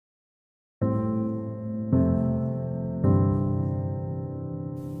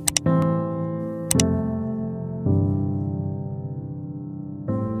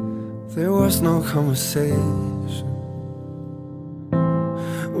There was no conversation.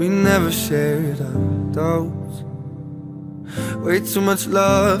 We never shared our doubts. Way too much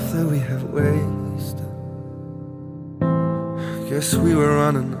love that we have wasted. Guess we were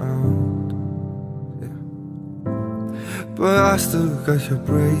running out, yeah. But I still got your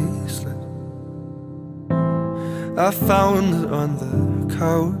bracelet. I found it on the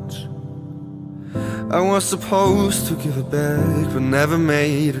couch. I was supposed to give it back, but never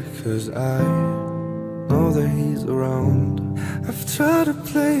made it, 'cause I know that he's around. I've tried to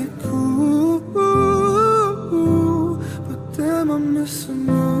play it cool, but damn, I'm missing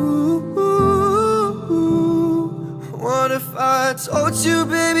you. What if I told you,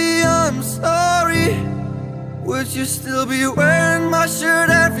 baby, I'm sorry? Would you still be wearing my shirt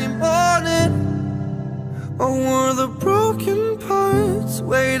every morning? Or were the broken parts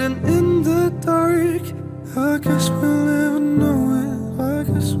waiting in the dark? I guess we'll never know it. I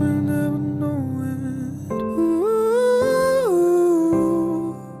guess we'll never know it. Ooh.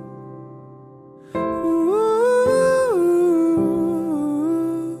 Ooh.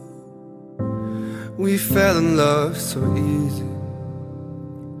 We fell in love so easy,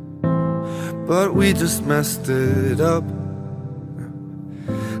 but we just messed it up.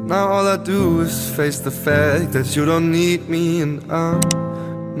 Now all I do is face the fact that you don't need me, and I'm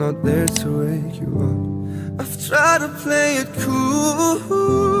not there to wake you up. I've tried to play it cool,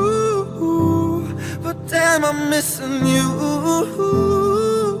 but damn, I'm missing you.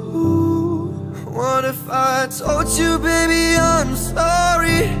 What if I told you, baby, I'm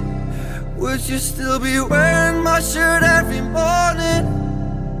sorry? Would you still be wearing my shirt every morning?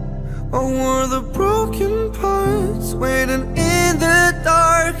 Or were the broken parts waiting in the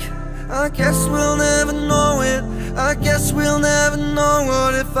dark? I guess we'll never know it. I guess we'll never know.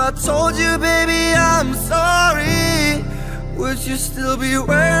 What if I told you, baby, I'm sorry? Would you still be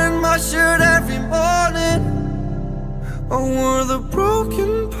wearing my shirt every morning? Or were the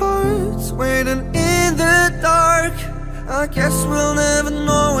broken parts waiting in the dark? I guess we'll never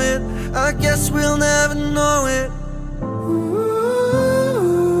know it. I guess we'll never know it.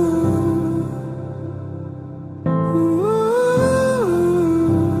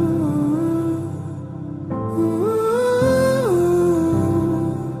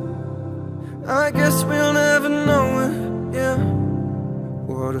 I guess we'll never know it, yeah.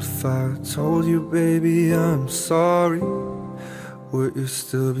 What if I told you, baby, I'm sorry? Would you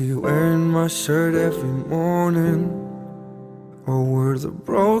still be wearing my shirt every morning? Or were the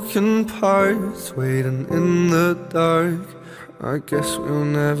broken parts waiting in the dark? I guess we'll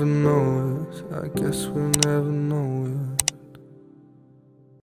never know it. I guess we'll never know it.